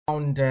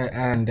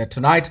And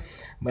tonight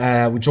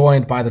we're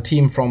joined by the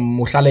team from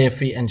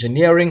Mohlalefi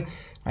Engineering,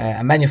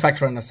 a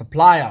manufacturer and a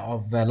supplier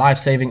of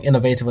life-saving,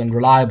 innovative and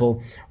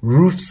reliable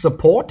roof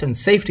support and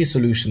safety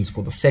solutions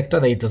for the sector.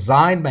 They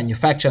design,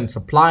 manufacture and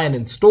supply and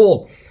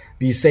install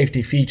these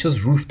safety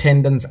features, roof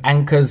tendons,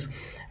 anchors,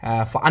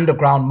 for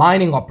underground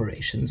mining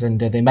operations, and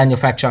they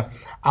manufacture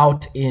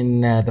out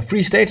in the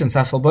Free State in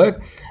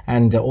Sasolburg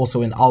and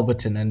also in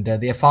Alberton. And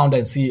their founder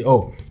and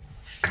CEO,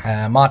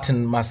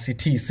 Martin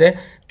Masitise,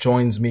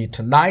 joins me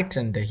tonight,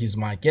 and he's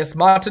my guest.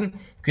 Martin,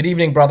 good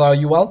evening, brother. Are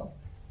you well?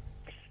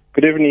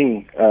 Good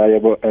evening,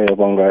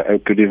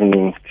 Yabonga. Good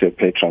evening to your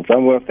patrons.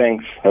 I'm well,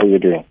 thanks. How are you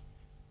doing?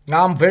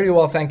 I'm very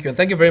well, thank you. And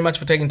thank you very much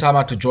for taking time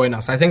out to join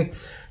us. I think,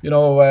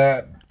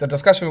 the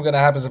discussion we're going to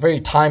have is a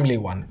very timely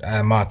one,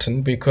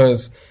 Martin,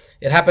 because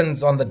it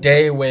happens on the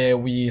day where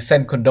we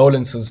send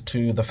condolences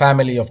to the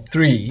family of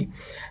three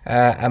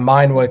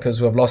mine workers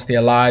who have lost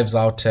their lives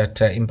out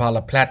at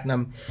Impala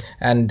Platinum.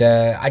 And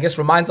I guess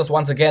reminds us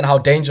once again how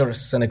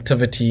dangerous an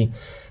activity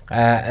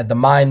the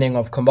mining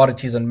of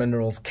commodities and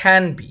minerals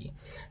can be.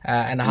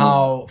 And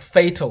how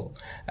fatal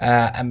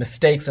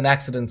mistakes and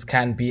accidents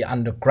can be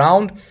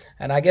underground.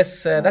 And I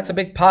guess that's a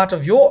big part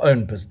of your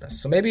own business.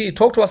 So maybe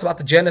talk to us about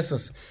the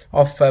genesis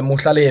of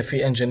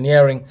Mohlalefi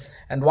Engineering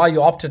and why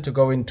you opted to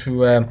go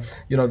into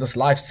this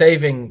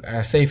life-saving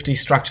safety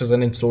structures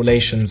and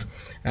installations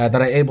that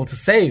are able to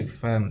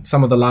save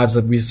some of the lives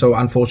that we so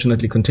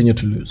unfortunately continue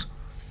to lose.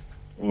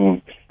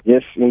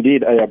 Yes,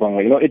 indeed,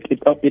 Ayabanga.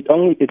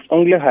 It's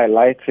only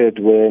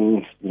highlighted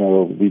when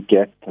we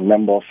get a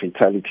number of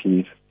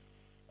fatalities.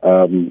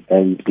 And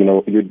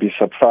you'd be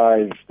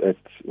surprised at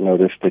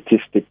the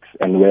statistics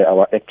and where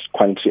our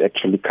country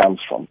actually comes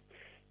from.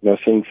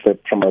 Since the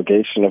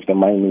promulgation of the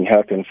Mining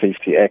Health and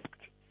Safety Act,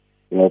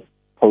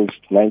 post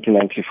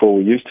 1994,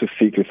 we used to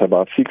speak with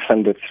about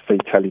 600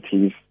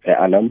 fatalities per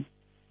annum.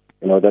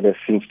 That has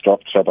since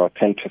dropped to about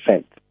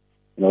 10%.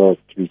 We're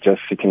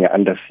just sitting at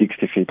under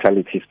 60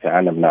 fatalities per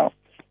annum now.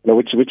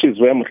 Which is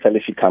where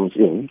Mohlalefi comes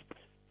in.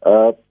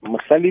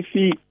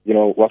 Mohlalefi,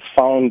 was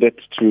founded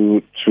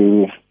to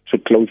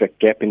close a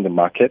gap in the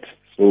market.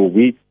 So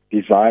we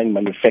design,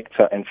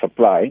 manufacture and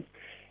supply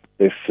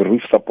this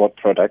roof support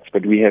products,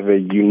 but we have a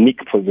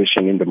unique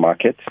position in the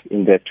market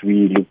in that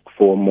we look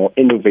for more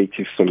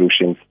innovative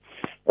solutions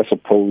as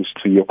opposed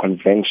to your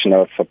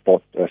conventional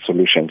support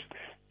solutions.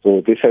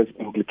 So this has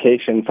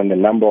implications on a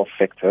number of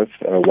factors,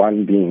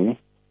 one being,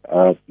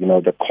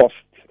 the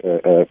cost,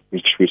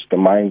 which the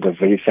mines are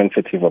very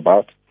sensitive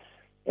about,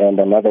 and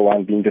another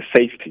one being the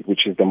safety,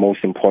 which is the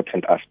most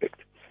important aspect.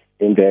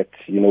 In that,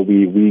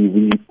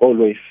 we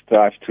always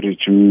strive to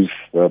reduce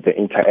the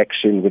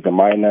interaction with the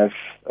miners,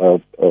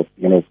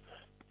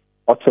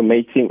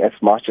 automating as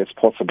much as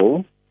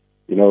possible.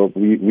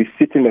 We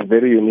sit in a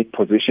very unique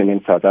position in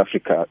South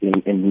Africa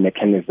in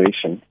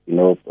mechanization.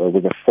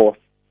 With the fourth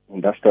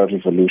industrial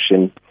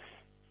revolution,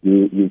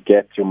 you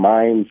get your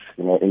mines,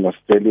 in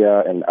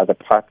Australia and other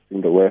parts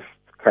in the West,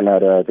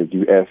 Canada, the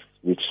US,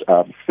 which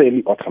are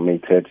fairly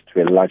automated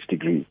to a large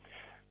degree.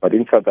 But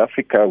in South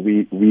Africa,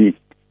 we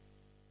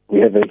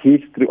have a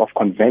history of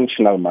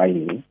conventional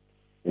mining,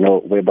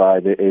 whereby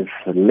there is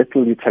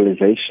little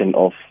utilization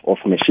of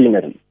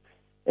machinery.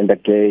 And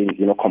again,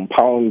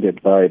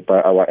 compounded by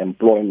our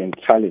employment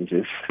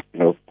challenges.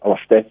 Our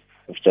stats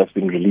have just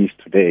been released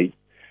today,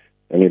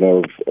 and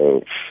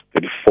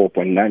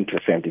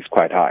 34.9% is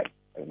quite high,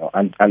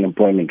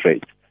 unemployment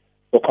rate.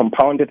 So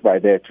compounded by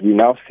that, we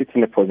now sit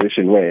in a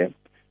position where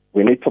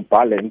we need to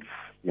balance,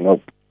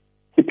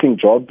 keeping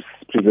jobs,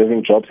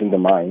 preserving jobs in the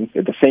mines,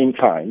 at the same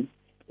time,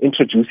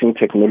 introducing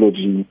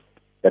technology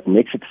that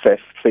makes it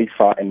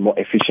safer and more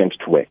efficient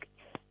to work.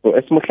 So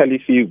as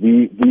Mohlalefi,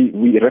 we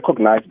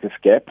recognize this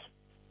gap,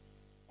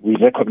 we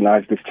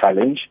recognize this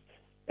challenge,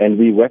 and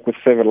we work with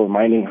several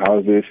mining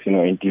houses,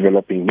 in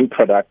developing new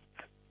products,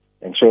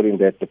 ensuring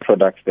that the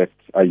products that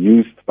are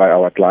used by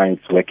our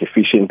clients work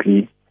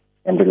efficiently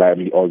and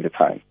reliably all the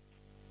time.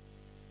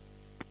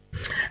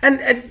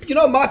 And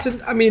Martin,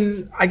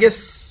 I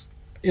guess,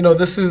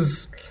 this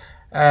is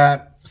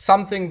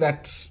something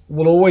that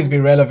will always be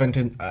relevant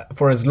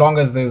for as long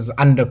as there's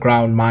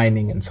underground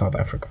mining in South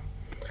Africa.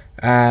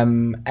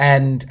 And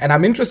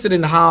I'm interested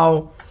in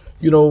how,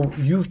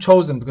 you've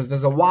chosen, because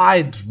there's a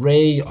wide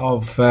array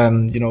of,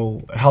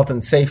 health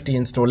and safety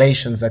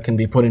installations that can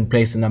be put in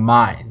place in a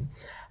mine.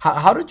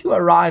 How did you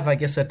arrive, I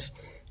guess, at,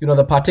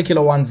 the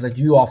particular ones that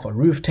you offer,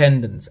 roof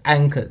tendons,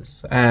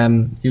 anchors,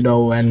 and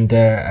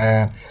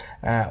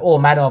all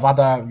manner of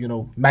other,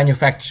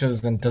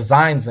 manufacturers and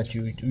designs that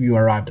you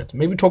arrived at?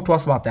 Maybe talk to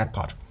us about that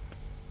part.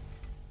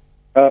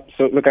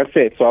 So, like I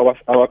said,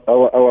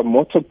 our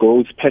motto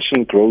goes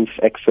passion, growth,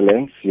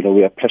 excellence.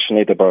 We are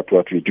passionate about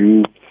what we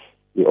do.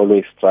 We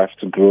always strive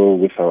to grow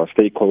with our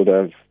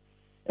stakeholders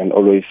and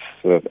always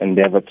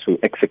endeavor to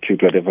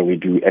execute whatever we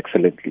do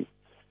excellently.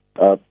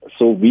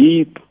 So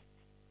we,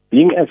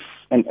 being as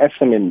an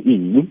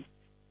SMME,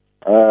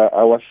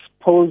 I was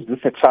posed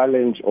with a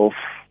challenge of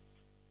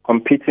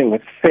competing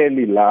with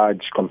fairly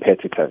large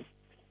competitors.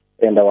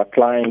 and our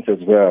clients as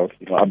well,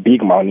 are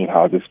big mining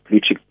houses, blue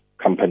chip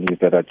companies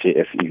that are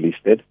JSE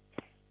listed.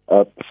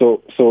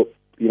 So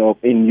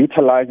in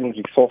utilizing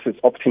resources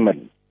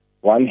optimally,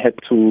 one had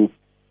to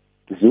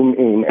zoom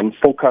in and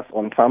focus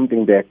on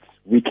something that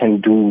we can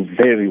do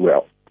very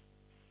well.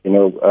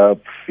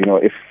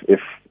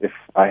 If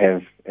I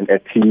have a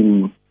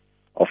team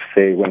of,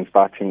 say, when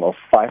starting, of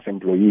 5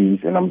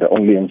 employees, and I'm the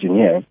only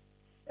engineer,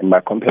 and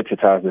my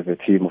competitors have a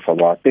team of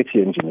about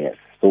 30 engineers.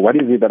 So what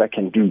is it that I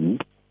can do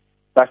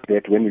such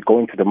that when we go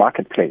into the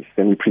marketplace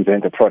and we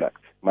present a product,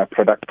 my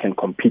product can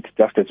compete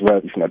just as well,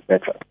 if not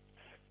better?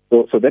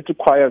 So that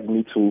requires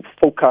me to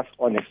focus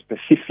on a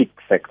specific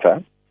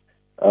sector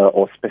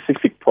or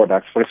specific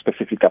products for a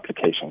specific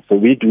application. So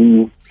we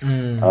do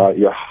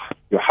your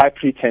high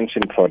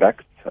pretension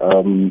products.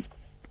 We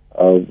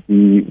are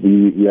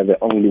the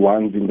only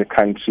ones in the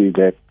country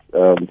that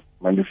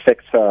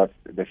manufacture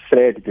the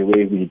thread the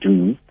way we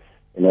do,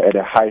 at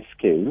a high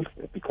scale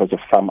because of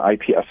some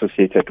IP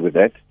associated with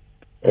that.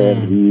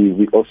 And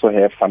we also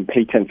have some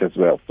patents as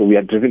well. So we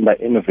are driven by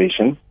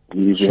innovation.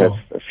 We have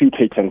a few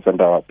patents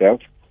under our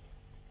belt.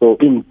 So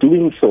in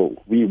doing so,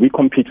 we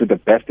compete with the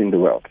best in the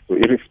world. So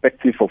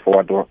irrespective of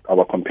what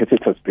our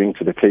competitors bring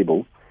to the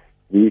table,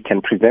 we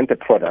can present a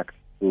product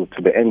to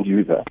the end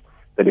user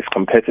that is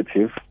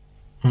competitive,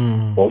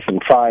 both in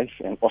price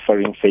and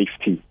offering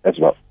safety as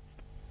well.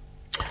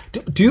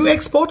 Do you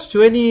export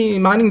to any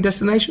mining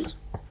destinations?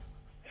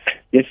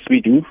 Yes, we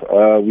do.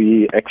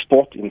 We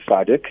export in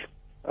SADC,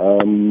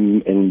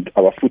 and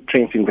our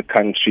footprint in the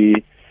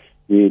country,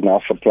 we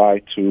now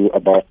supply to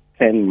about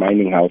 10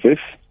 mining houses,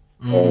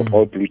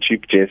 all blue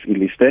chip, JSE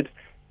listed,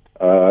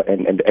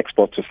 and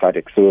export to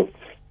SADC. So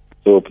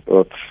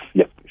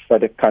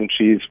SADC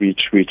countries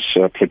which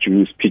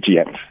produce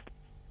PGMs.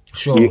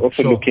 We're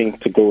also looking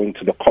to go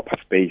into the copper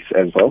space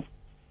as well,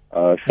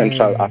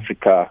 Central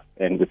Africa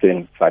and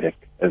within SADC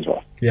as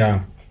well.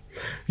 Yeah.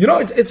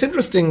 It's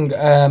interesting.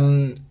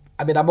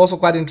 I'm also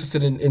quite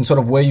interested in sort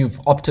of where you've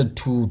opted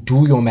to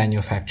do your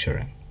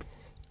manufacturing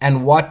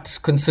and what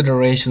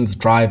considerations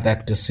drive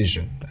that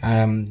decision.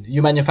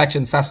 You manufacture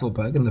in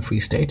Sasolburg in the Free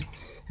State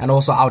and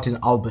also out in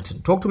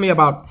Alberton. Talk to me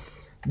about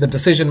the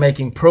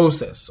decision-making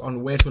process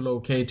on where to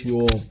locate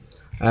your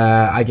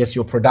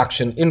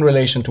production in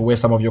relation to where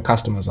some of your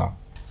customers are.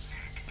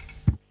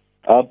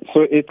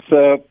 So it's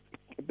a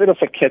bit of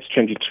a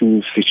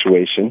catch-22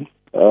 situation.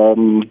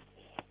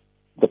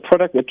 The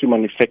product that you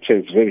manufacture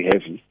is very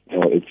heavy.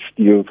 It's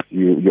steel.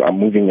 You are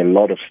moving a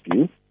lot of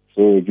steel.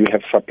 So you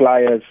have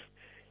suppliers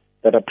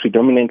that are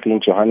predominantly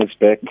in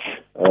Johannesburg,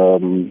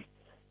 and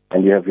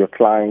you have your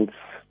clients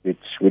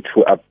which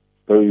are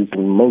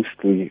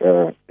mostly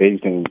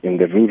based in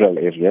the rural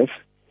areas.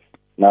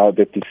 Now,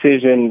 the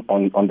decision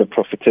on the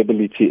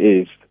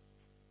profitability is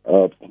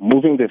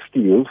moving the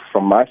steel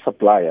from my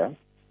supplier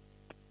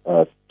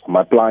to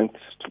my plant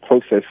to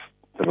process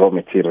the raw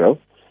material,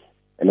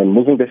 and then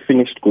moving the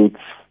finished goods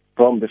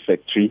from the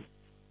factory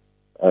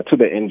to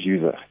the end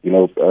user.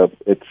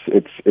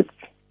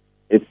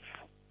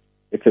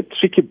 It's a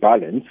tricky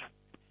balance,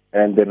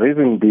 and the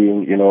reason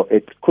being,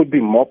 it could be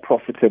more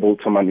profitable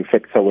to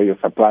manufacture where your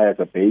suppliers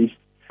are based,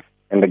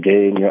 and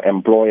again, your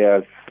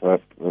employers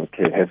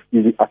have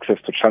easy access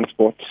to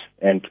transport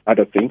and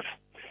other things.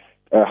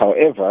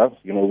 However,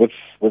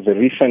 with the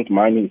recent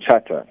mining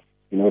charter,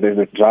 there's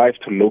a drive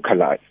to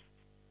localize.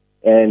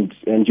 And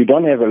you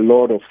don't have a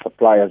lot of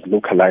suppliers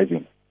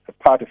localizing. It's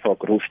a part of our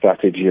growth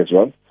strategy as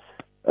well,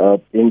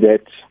 in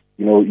that,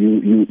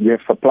 you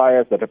have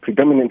suppliers that are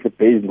predominantly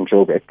based in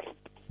Joburg,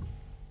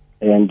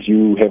 and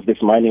you have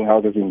these mining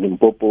houses in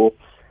Limpopo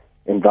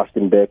and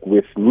Rustenburg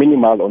with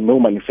minimal or no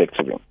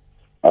manufacturing.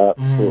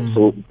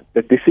 So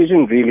the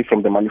decision really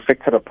from the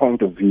manufacturer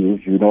point of view,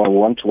 we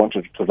want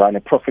to run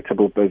a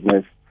profitable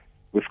business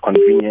with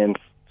convenience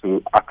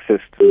to access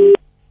to,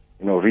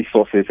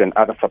 resources and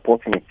other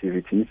supporting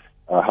activities.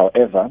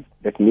 However,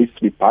 that needs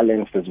to be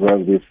balanced as well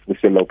with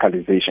the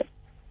localization.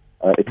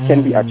 It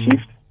can be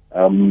achieved.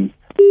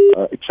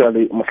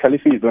 Actually,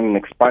 Mohlalefi is on an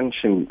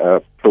expansion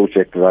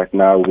project right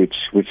now,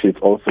 which is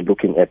also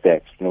looking at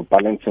that,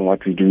 balancing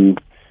what we do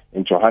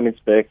in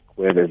Johannesburg,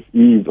 where there's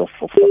ease of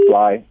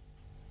supply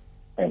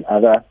and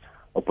other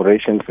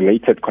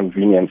operations-related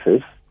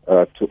conveniences,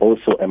 to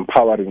also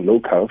empowering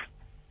locals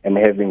and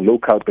having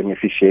local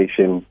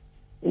beneficiation,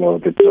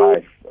 the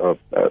drive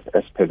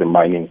as per the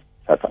mining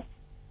pattern.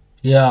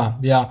 Yeah.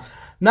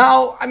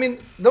 Now,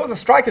 there was a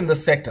strike in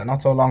this sector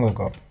not so long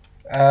ago.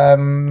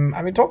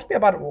 Talk to me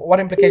about what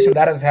implication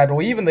that has had,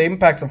 or even the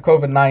impacts of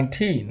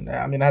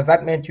COVID-19. Has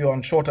that meant you're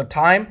on shorter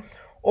time,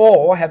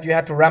 or have you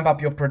had to ramp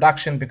up your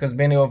production because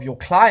many of your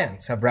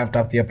clients have ramped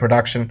up their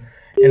production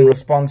in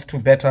response to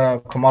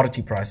better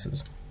commodity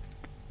prices?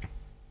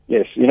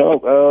 Yes,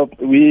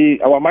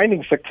 our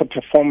mining sector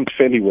performed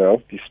fairly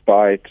well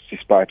despite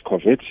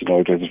COVID.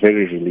 It was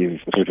very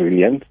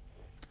resilient.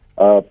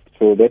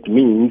 So that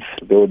means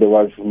there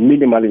was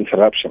minimal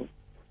interruption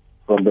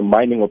from the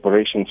mining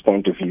operations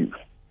point of view.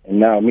 And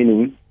now,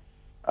 meaning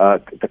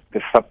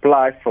the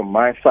supply from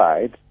my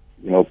side,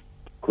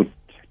 could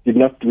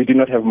we did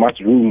not have much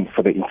room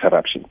for the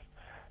interruption.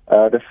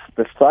 The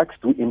strikes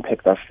do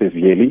impact us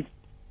severely.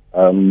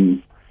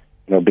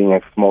 Being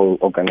a small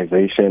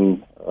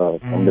organization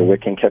from the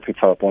working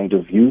capital point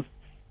of view,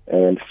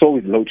 and so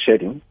is load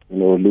shedding.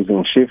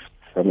 Losing shifts.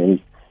 I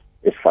mean,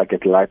 if I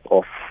get lights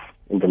off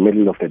in the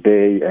middle of the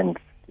day, and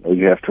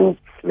you have to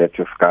let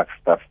your staff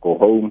go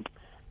home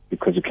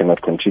because you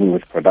cannot continue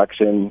with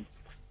production.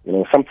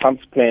 Sometimes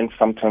planned,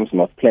 sometimes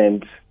not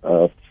planned.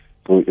 So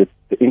the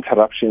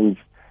interruptions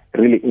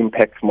really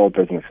impact small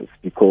businesses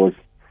because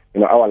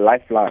our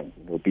lifeline,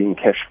 being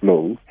cash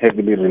flow,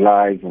 heavily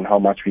relies on how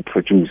much we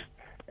produce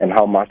and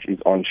how much is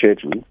on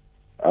schedule,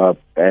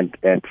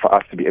 and for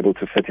us to be able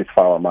to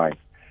satisfy our minds.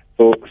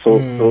 So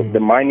the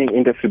mining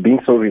industry being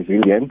so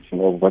resilient,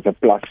 was a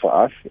plus for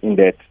us in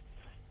that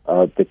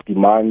the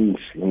demand,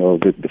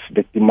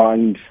 the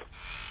demand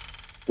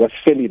was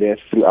fairly there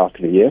throughout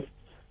the year.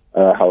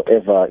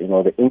 However,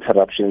 the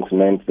interruptions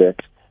meant that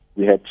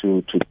we had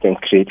to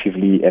think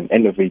creatively and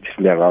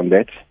innovatively around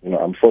that.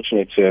 I'm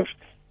fortunate to have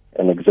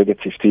an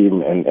executive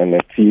team and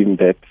a team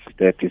that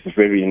is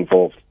very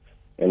involved,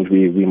 and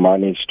we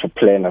managed to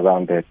plan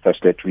around that such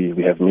that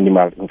we have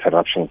minimal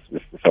interruptions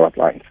with our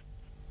clients.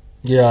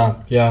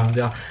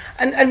 Yeah.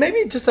 And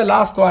maybe just the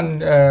last one,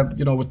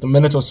 with the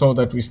minute or so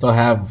that we still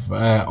have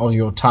of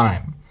your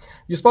time.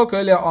 You spoke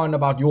earlier on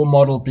about your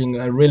model being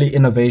a really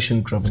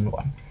innovation-driven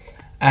one.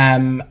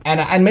 And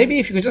maybe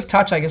if you could just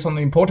touch, I guess, on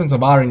the importance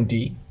of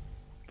R&D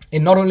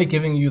in not only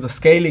giving you the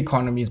scale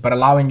economies, but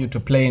allowing you to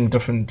play in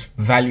different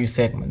value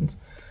segments.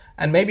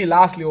 And maybe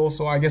lastly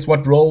also, I guess,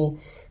 what role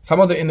some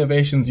of the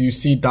innovations you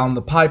see down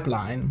the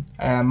pipeline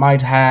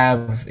might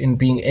have in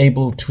being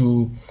able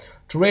to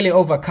really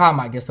overcome,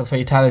 I guess, the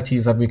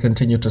fatalities that we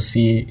continue to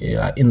see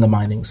in the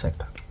mining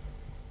sector.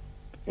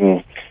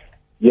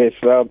 Yes,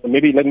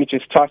 maybe let me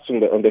just touch on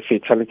the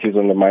fatalities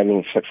on the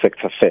mining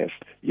sector first.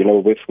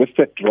 With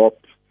that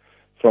drop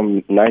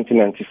from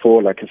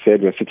 1994, like I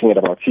said, we're sitting at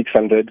about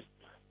 600.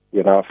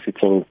 We're now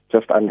sitting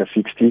just under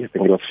 60. I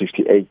think it was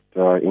 58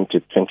 into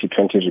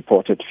 2020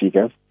 reported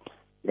figures.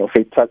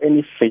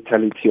 Any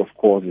fatality, of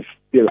course, is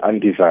still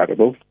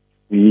undesirable.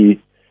 We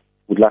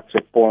would like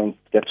to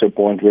get to a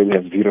point where we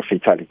have zero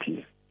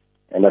fatalities.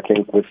 And I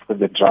think with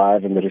the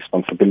drive and the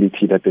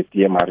responsibility that the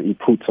DMRE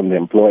puts on the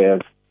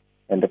employers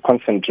and the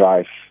constant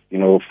drive,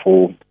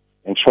 for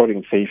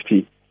ensuring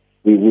safety,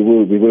 we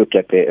will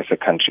get there as a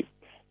country.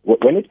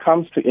 When it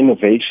comes to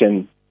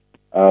innovation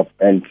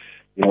and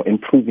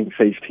improving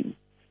safety,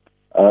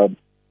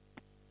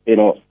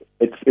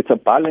 it's a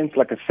balance,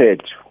 like I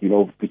said,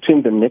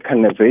 between the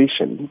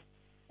mechanization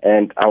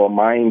and our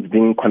mines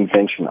being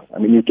conventional. I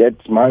mean, you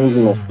get mines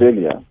in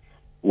Australia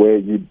where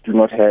you do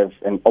not have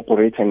an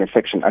operator in a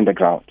section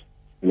underground,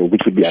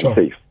 which would be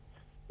unsafe.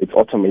 It's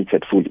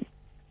automated fully.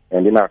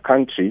 And in our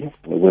country,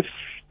 with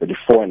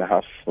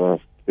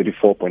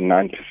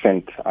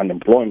 34.9%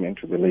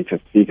 unemployment with the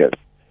latest figures,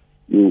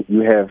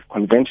 you have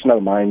conventional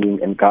mining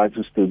and guys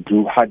who still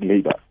do hard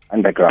labor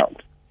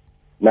underground.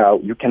 Now,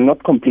 you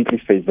cannot completely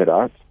phase that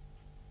out.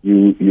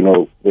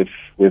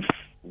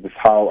 With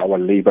how our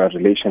labor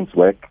relations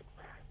work,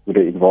 with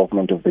the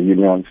involvement of the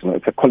unions,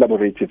 it's a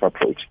collaborative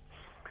approach.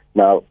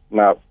 Now,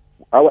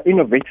 our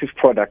innovative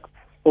products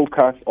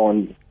focus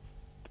on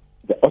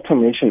the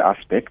automation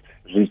aspect,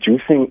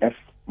 reducing as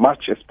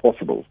much as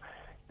possible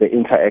the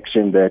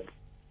interaction that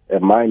a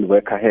mine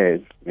worker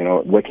has,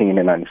 working in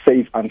an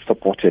unsafe,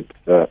 unsupported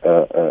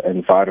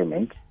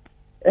environment,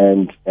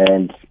 and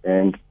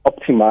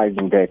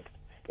optimizing that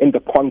in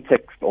the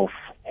context of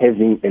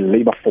having a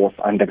labor force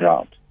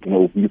underground.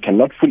 You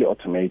cannot fully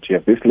automate. You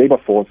have this labor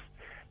force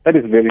that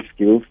is very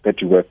skilled that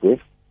you work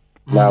with.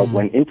 Now,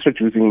 when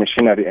introducing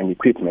machinery and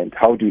equipment,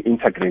 how do you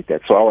integrate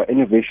that? So our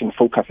innovation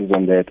focuses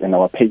on that, and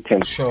our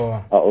patents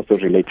are also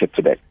related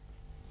to that.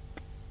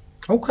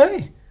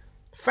 Okay.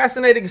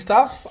 Fascinating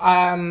stuff.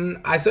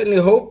 I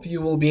certainly hope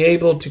you will be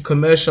able to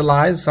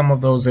commercialize some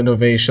of those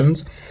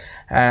innovations.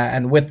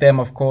 And with them,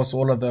 of course,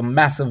 all of the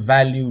massive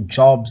value,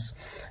 jobs,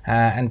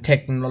 and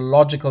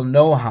technological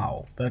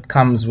know-how that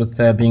comes with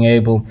being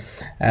able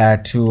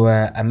to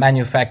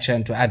manufacture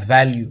and to add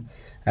value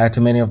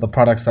to many of the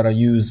products that are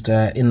used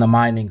in the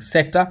mining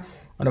sector.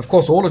 And of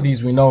course, all of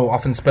these we know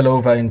often spill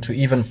over into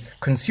even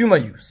consumer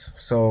use.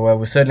 So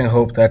we certainly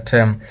hope that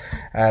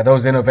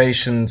those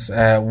innovations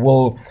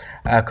will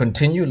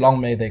continue.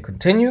 Long may they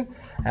continue.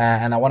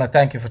 And I want to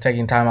thank you for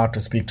taking time out to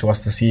speak to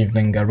us this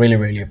evening. I really,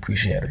 really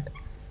appreciate it.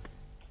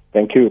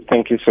 Thank you.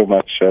 Thank you so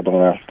much,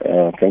 Bonga.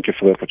 Thank you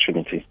for the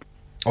opportunity.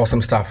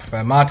 Awesome stuff.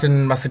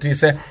 Martin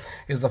Masitise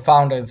is the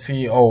founder and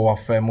CEO of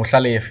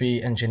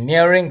Mohlalefi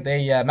Engineering.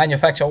 They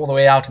manufacture all the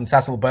way out in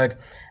Sasolburg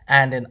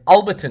and in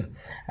Alberton,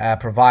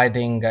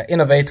 providing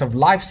innovative,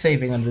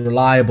 life-saving and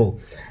reliable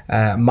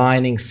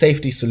mining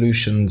safety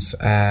solutions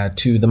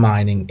to the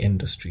mining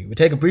industry. We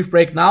take a brief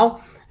break now,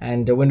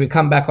 and when we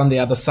come back on the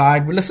other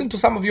side, we listen to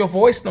some of your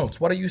voice notes.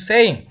 What are you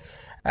saying?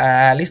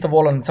 Least of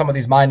all on some of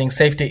these mining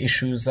safety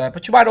issues,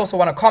 but you might also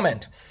want to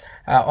comment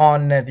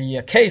on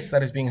the case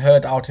that is being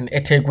heard out in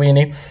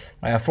eThekwini,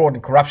 fraud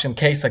and corruption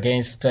case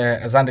against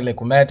Azandile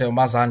Gumede,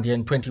 Umazandi,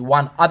 and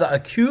 21 other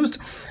accused.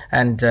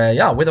 And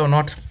whether or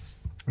not,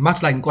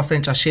 much like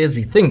Nkosencha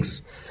Shezi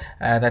thinks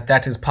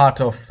that is part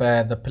of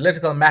the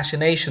political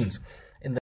machinations